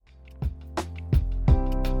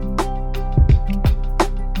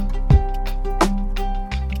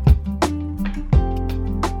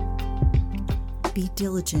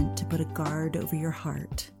diligent to put a guard over your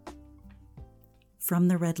heart. From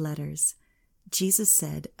the red letters, Jesus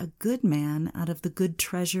said, "A good man out of the good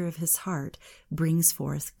treasure of his heart brings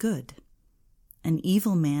forth good. An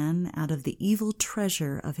evil man out of the evil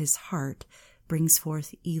treasure of his heart brings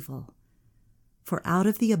forth evil. For out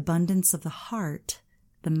of the abundance of the heart,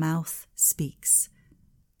 the mouth speaks."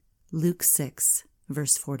 Luke 6,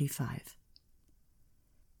 verse 45.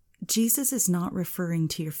 Jesus is not referring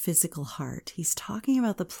to your physical heart. He's talking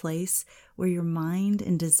about the place where your mind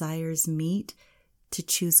and desires meet to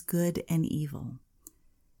choose good and evil.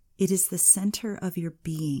 It is the center of your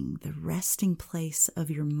being, the resting place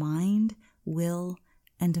of your mind, will,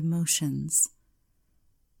 and emotions.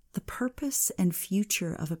 The purpose and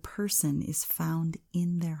future of a person is found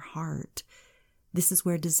in their heart. This is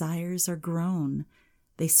where desires are grown.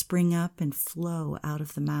 They spring up and flow out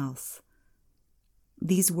of the mouth.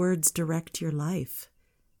 These words direct your life.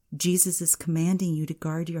 Jesus is commanding you to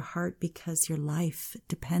guard your heart because your life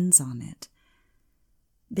depends on it.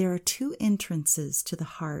 There are two entrances to the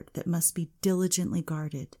heart that must be diligently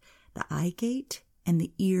guarded, the eye gate and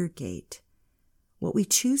the ear gate. What we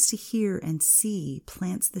choose to hear and see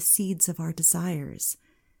plants the seeds of our desires.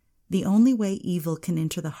 The only way evil can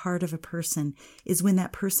enter the heart of a person is when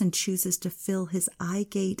that person chooses to fill his eye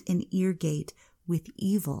gate and ear gate with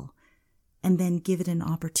evil and then give it an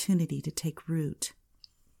opportunity to take root.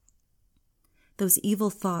 Those evil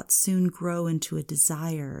thoughts soon grow into a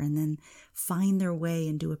desire and then find their way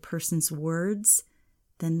into a person's words.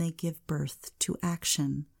 Then they give birth to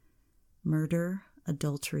action. Murder,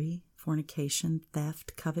 adultery, fornication,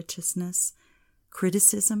 theft, covetousness,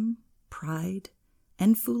 criticism, pride,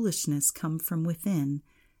 and foolishness come from within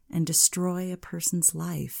and destroy a person's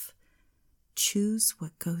life. Choose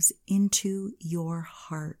what goes into your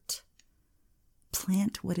heart.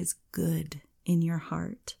 Plant what is good in your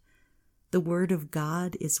heart. The Word of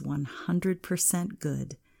God is 100%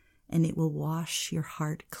 good, and it will wash your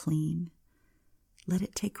heart clean. Let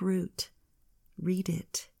it take root. Read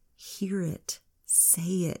it, hear it,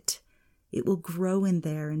 say it. It will grow in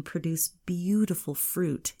there and produce beautiful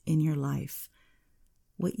fruit in your life.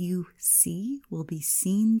 What you see will be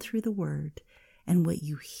seen through the Word, and what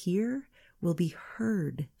you hear will be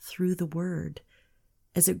heard through the Word.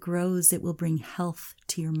 As it grows, it will bring health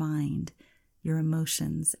to your mind, your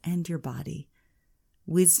emotions, and your body.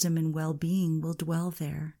 Wisdom and well-being will dwell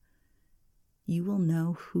there. You will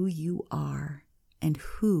know who you are and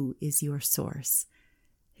who is your source.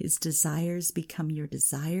 His desires become your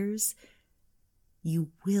desires.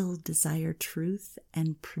 You will desire truth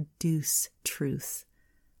and produce truth.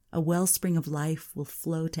 A wellspring of life will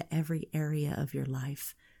flow to every area of your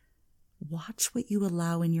life. Watch what you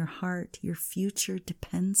allow in your heart. Your future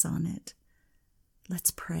depends on it.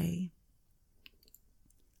 Let's pray.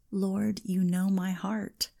 Lord, you know my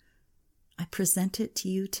heart. I present it to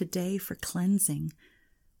you today for cleansing.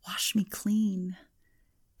 Wash me clean.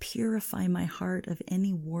 Purify my heart of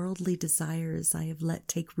any worldly desires I have let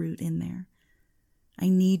take root in there. I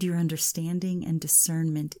need your understanding and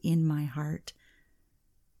discernment in my heart.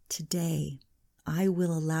 Today, I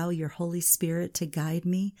will allow your Holy Spirit to guide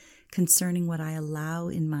me concerning what I allow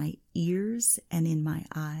in my ears and in my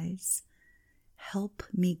eyes. Help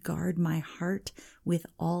me guard my heart with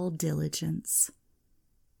all diligence.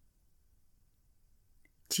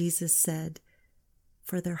 Jesus said,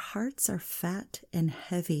 "For their hearts are fat and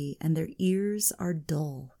heavy, and their ears are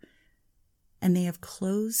dull. And they have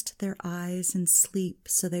closed their eyes in sleep,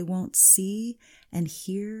 so they won't see and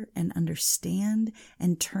hear and understand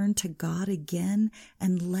and turn to God again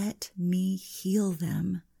and let me heal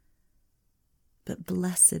them. But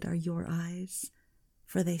blessed are your eyes,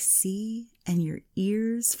 for they see, and your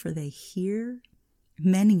ears, for they hear.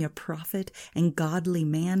 Many a prophet and godly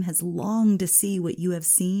man has longed to see what you have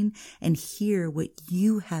seen and hear what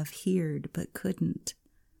you have heard but couldn't."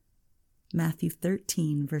 Matthew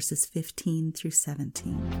 13, verses 15 through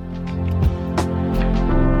 17.